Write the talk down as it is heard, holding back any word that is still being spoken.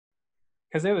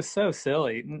because it was so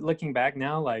silly. Looking back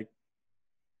now, like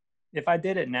if I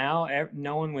did it now,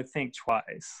 no one would think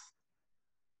twice.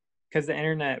 Because the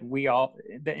internet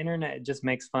just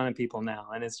makes fun of people now,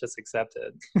 and it's just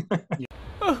accepted.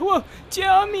 Oh, whoa,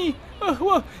 Jeremy! Oh,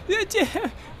 whoa,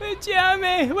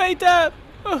 Jeremy, wait up!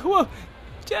 Oh, whoa,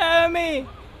 Jeremy,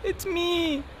 it's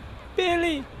me,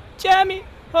 Billy. Jeremy,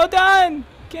 hold on!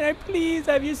 Can I please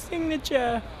have your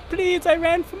signature? Please, I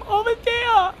ran from over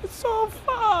there, so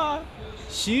far.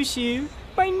 Shoo shoo,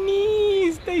 my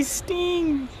knees, they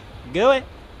sting. Go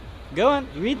on,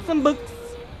 read some books.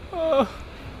 Oh,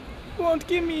 won't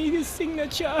give me his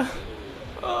signature.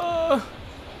 Oh,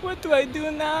 what do I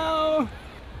do now?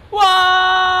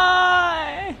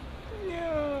 Why?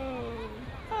 No.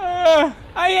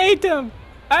 I hate him.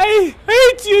 I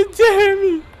hate you,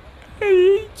 Jeremy. I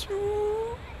hate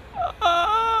you.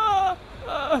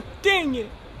 Dang it.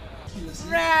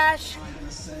 Rash,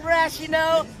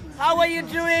 how are you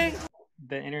doing?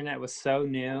 The internet was so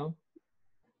new,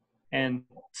 and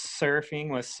surfing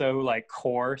was so like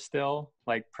core still,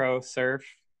 like pro surf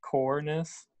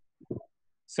coreness.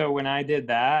 So when I did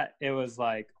that, it was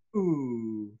like,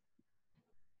 ooh,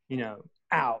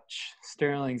 ouch.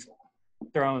 Sterling's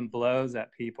throwing blows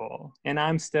at people, and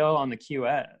I'm still on the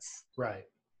QS. Right.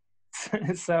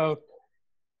 So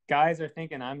guys are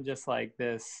thinking I'm just like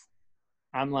this.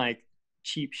 I'm like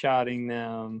cheap shotting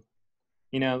them,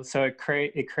 so it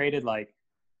created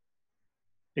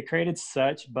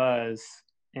such buzz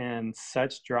and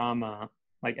such drama.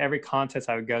 Like every contest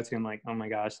I would go to, I'm like, oh my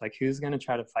gosh, like who's gonna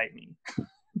try to fight me?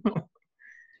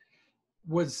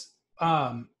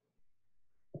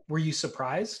 Were you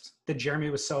surprised that Jeremy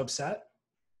was so upset?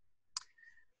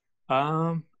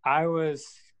 I was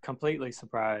completely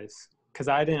surprised because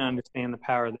I didn't understand the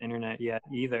power of the internet yet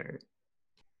either.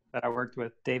 That I worked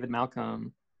with David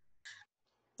Malcolm,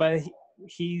 but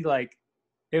he like,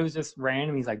 it was just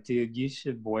random. He's like, dude, you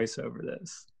should voice over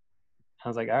this. I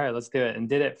was like, all right, let's do it. And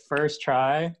did it first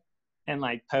try and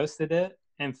like posted it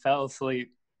and fell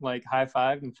asleep, like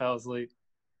high-fived and fell asleep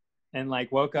and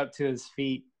like woke up to his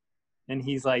feet. And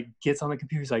he's like, gets on the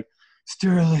computer. He's like,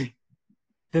 Sterling,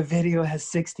 the video has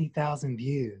 60,000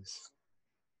 views.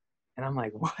 And I'm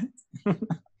like, what?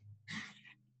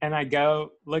 And I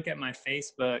go look at my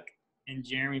Facebook, and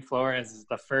Jeremy Flores is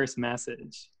the first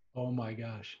message. Oh my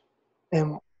gosh.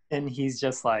 And he's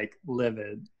just like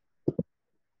livid,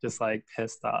 just like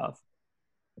pissed off.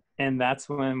 And that's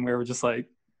when we were just like,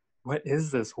 what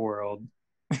is this world?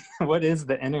 What is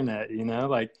the internet?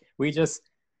 Like we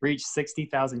just reached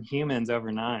 60,000 humans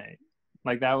overnight.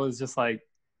 Like that was just like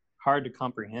hard to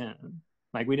comprehend.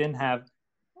 Like I didn't have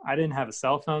a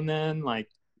cell phone then. Like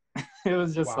it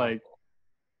was just wow. like,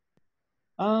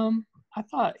 I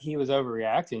thought he was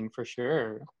overreacting for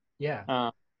sure.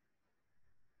 Yeah.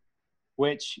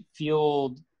 Which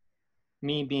fueled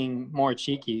me being more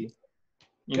cheeky.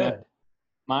 Good.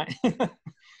 My,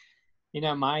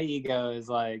 my ego is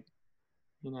like,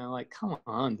 like, come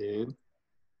on, dude.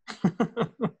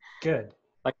 Good.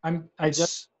 Like I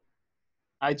just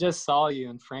saw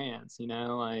you in France,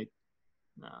 like,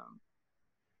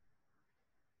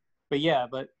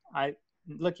 but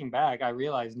looking back, I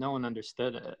realized no one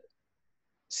understood it.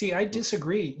 See, I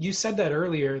disagree. You said that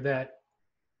earlier, that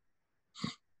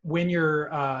when you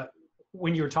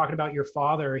were talking about your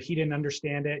father, he didn't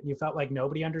understand it. You felt like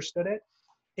nobody understood it,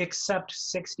 except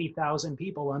 60,000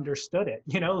 people understood it.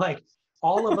 Like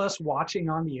all of us watching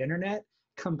on the internet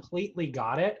completely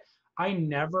got it. I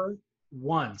never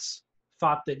once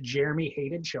thought that Jeremy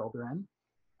hated children.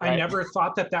 Right. I never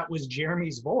thought that was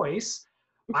Jeremy's voice.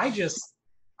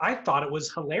 I thought it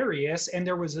was hilarious. And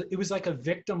it was like a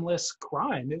victimless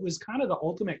crime. It was kind of the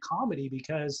ultimate comedy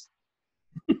because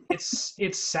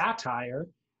it's satire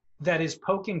that is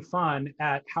poking fun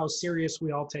at how serious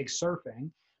we all take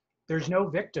surfing. There's no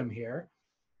victim here.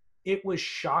 It was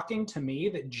shocking to me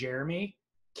that Jeremy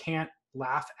can't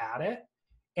laugh at it.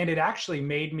 And it actually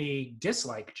made me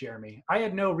dislike Jeremy. I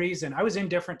had no reason. I was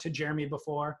indifferent to Jeremy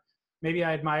before. Maybe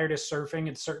I admired his surfing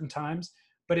at certain times.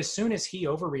 But as soon as he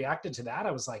overreacted to that,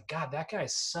 I was like, God, that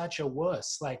guy's such a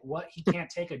wuss. Like, what? He can't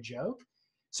take a joke?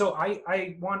 So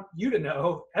I want you to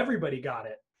know, everybody got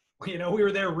it. We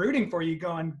were there rooting for you,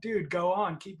 going, dude, go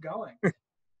on, keep going.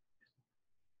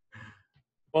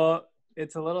 Well,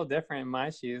 it's a little different in my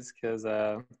shoes because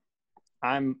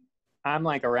I'm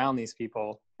like around these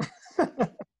people.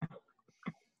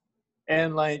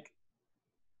 And like,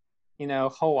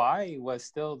 Hawaii was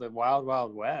still the wild,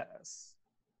 wild west.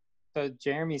 So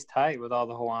Jeremy's tight with all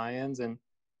the Hawaiians, and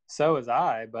so was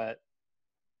I, but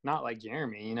not like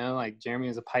Jeremy, like Jeremy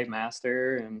was a pipe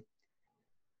master. And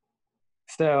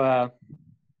so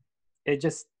it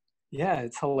just, yeah,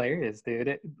 it's hilarious, dude.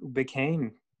 It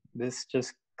became this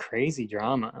just crazy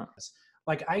drama.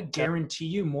 Like, I guarantee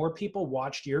you more people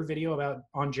watched your video about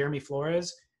on Jeremy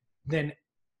Flores than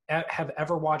have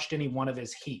ever watched any one of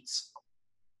his heats.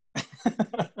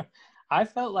 I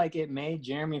felt like it made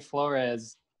Jeremy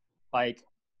Flores like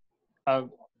a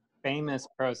famous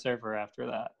pro surfer after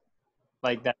that.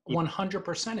 Like that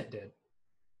 100% it did.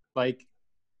 Like,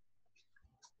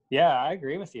 yeah, I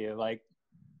agree with you. Like,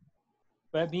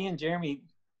 but me and Jeremy,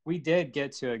 we did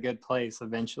get to a good place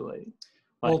eventually.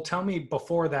 Like, Well, tell me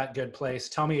before that good place,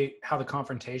 tell me how the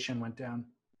confrontation went down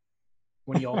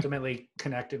when he ultimately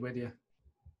connected with you.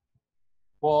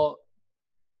 well,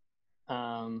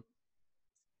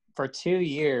 for 2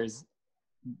 years,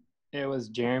 it was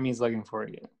Jeremy's looking for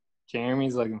you.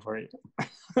 Jeremy's looking for you.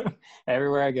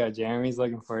 Everywhere I go, Jeremy's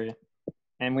looking for you.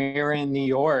 And we were in New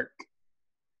York,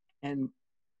 and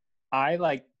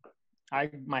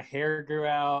my hair grew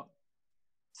out,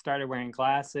 started wearing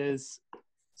glasses,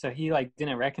 so he like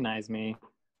didn't recognize me,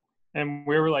 and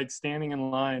we were like standing in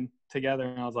line together,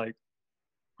 and I was like,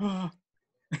 oh.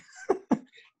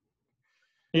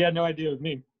 He had no idea it was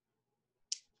me.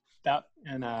 That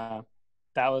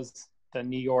was the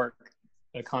New York,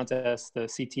 the contest, the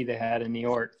CT they had in New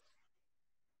York,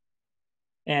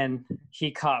 and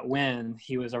he caught wind.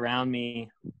 He was around me,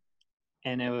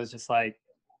 and it was just like,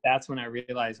 that's when I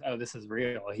realized, oh, this is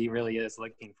real. He really is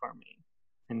looking for me.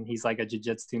 And he's like a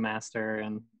jiu-jitsu master,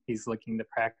 and he's looking to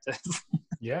practice.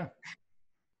 Yeah.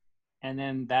 And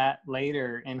then that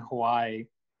later in Hawaii.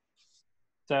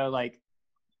 So like,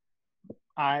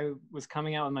 I was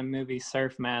coming out with my movie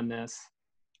Surf Madness,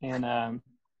 and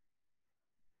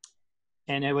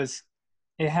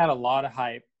it had a lot of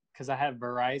hype because I had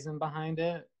Verizon behind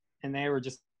it, and they were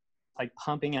just like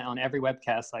pumping it on every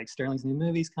webcast, like Sterling's new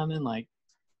movie's coming, like,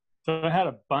 so it had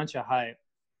a bunch of hype.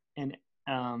 And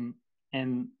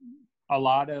a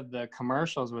lot of the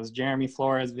commercials was Jeremy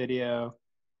Flores video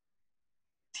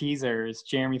teasers,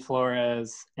 Jeremy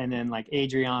Flores, and then like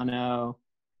Adriano,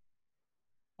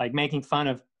 like making fun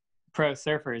of pro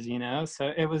surfers, you know?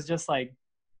 So it was just like,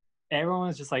 everyone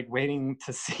was just like waiting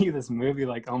to see this movie,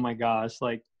 like, oh my gosh,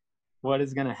 like, what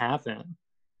is gonna happen?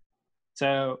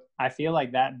 So I feel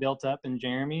like that built up in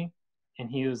Jeremy, and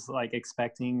he was like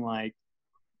expecting, like,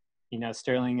 you know,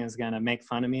 Sterling is gonna make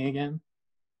fun of me again.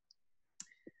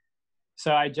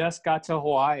 So I just got to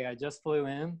Hawaii. I just flew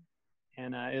in,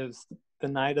 and it was the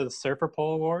night of the Surfer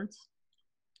Pole Awards,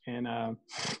 and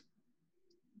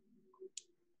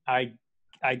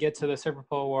I get to the Surfer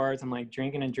Pole Awards. I'm like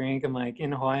drinking a drink. I'm like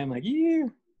in Hawaii. I'm like, yeah.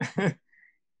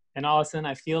 And all of a sudden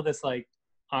I feel this like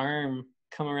arm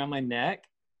come around my neck,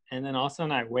 and then all of a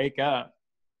sudden I wake up,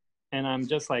 and I'm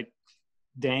just like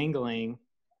dangling,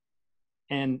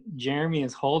 and Jeremy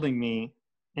is holding me,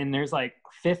 and there's like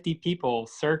 50 people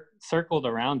circled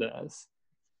around us,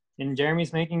 and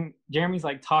Jeremy's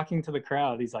like talking to the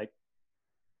crowd. He's like,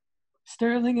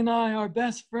 Sterling and I are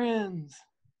best friends,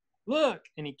 look,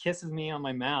 and he kisses me on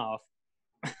my mouth.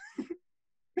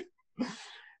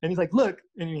 And he's like, look,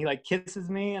 and he like kisses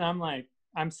me, and I'm like,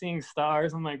 I'm seeing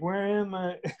stars. I'm like, where am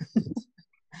I?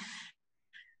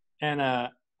 And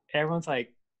everyone's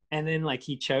like, and then like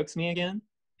he chokes me again,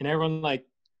 and everyone like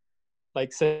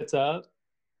sits up,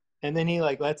 and then he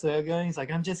like lets it go, and he's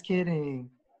like, I'm just kidding.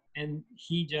 And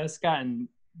he just got in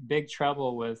big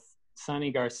trouble with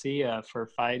Sonny Garcia for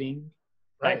fighting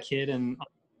that kid, and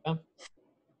so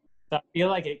I feel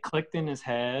like it clicked in his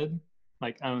head,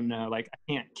 like, oh no, like I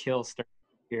can't kill Sterling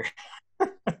here.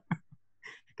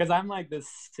 Because I'm like this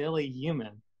silly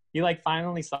human. He like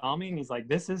finally saw me, and he's like,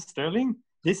 this is Sterling?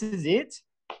 This is it?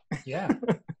 Yeah.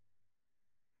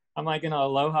 I'm like in an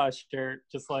Aloha shirt,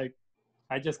 just like,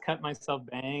 I just cut myself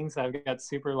bangs. I've got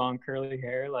super long curly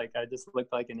hair. Like, I just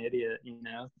looked like an idiot, you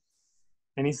know?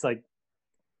 And he's like,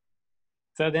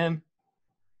 so then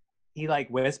he like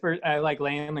whispers, I like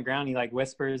lay on the ground. He like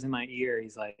whispers in my ear.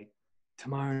 He's like,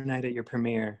 tomorrow night at your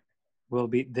premiere will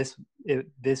be this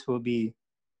will be,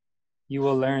 you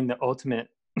will learn the ultimate.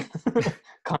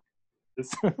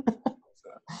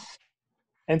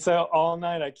 And so all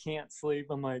night I can't sleep.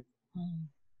 I'm like,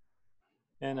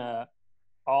 and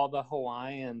all the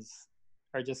Hawaiians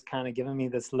are just kind of giving me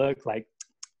this look like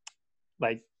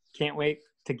can't wait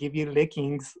to give you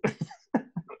lickings.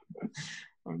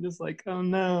 I'm just like, oh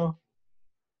no.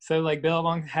 So like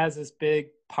Billabong has this big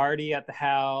party at the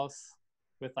house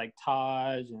with like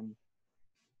Taj and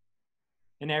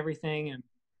everything,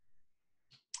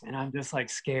 and I'm just like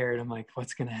scared. I'm like,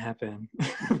 what's gonna happen?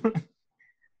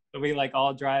 So we like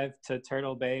all drive to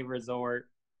Turtle Bay Resort,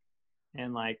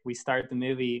 and like we start the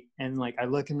movie, and like I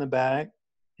look in the back,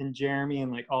 and Jeremy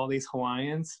and like all these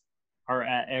Hawaiians are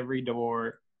at every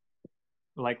door,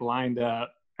 like lined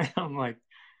up. I'm like,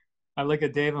 I look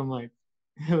at Dave, I'm like,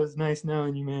 it was nice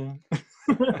knowing you, man.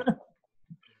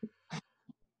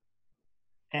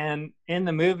 And in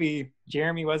the movie,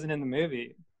 Jeremy wasn't in the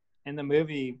movie. In the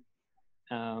movie,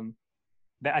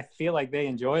 I feel like they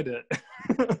enjoyed it.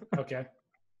 Okay.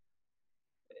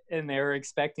 And they were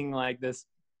expecting like this,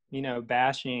 you know,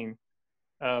 bashing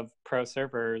of pro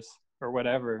surfers or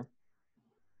whatever.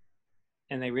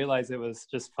 And they realized it was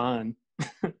just fun.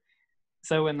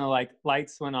 So when the like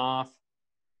lights went off,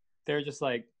 they're just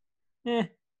like,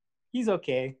 he's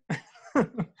okay.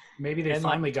 Maybe they and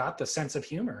finally got the sense of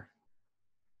humor.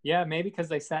 Yeah, maybe because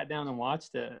they sat down and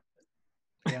watched it.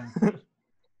 Yeah.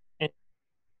 And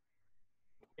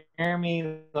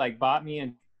Jeremy like bought me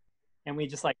and we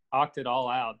just like talked it all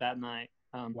out that night.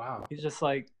 Wow. He's just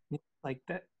like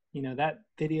that, you know, that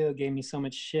video gave me so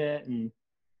much shit and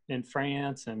in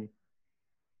France and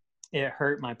it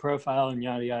hurt my profile and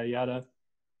yada yada yada.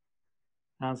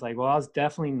 And I was like, well, I was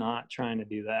definitely not trying to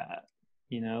do that.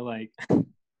 You know, like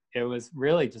it was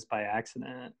really just by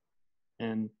accident.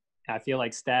 And I feel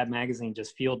like Stab Magazine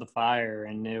just fueled the fire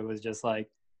and it was just like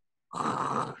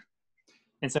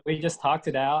and so we just talked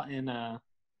it out. And I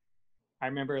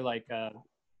remember like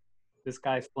this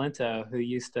guy Flinto, who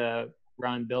used to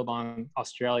run Billabong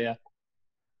Australia,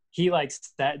 he like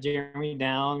sat Jeremy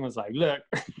down, was like, look,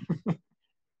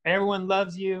 everyone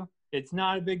loves you, it's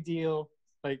not a big deal,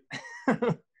 like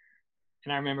and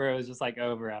I remember it was just like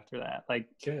over after that. Like,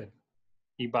 good.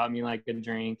 He bought me like a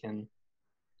drink and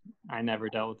I never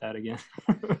dealt with that again.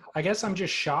 I guess I'm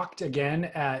just shocked again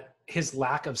at his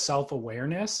lack of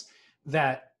self-awareness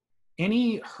that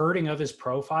any hurting of his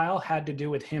profile had to do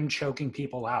with him choking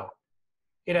people out.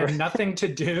 It had nothing to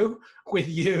do with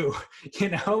you, you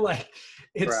know, like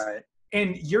it's, right.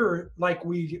 And you're, like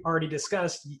we already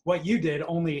discussed, what you did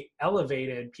only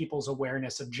elevated people's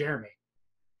awareness of Jeremy.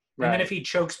 Right. And then if he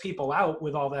chokes people out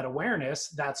with all that awareness,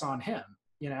 that's on him,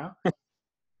 you know?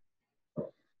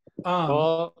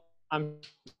 Well, I'm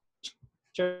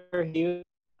sure he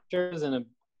was in a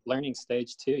learning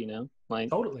stage too, you know? Like,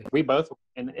 totally. We both,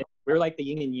 and we were like the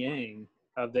yin and yang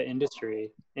of the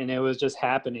industry, and it was just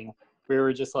happening. We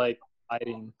were just like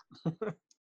fighting.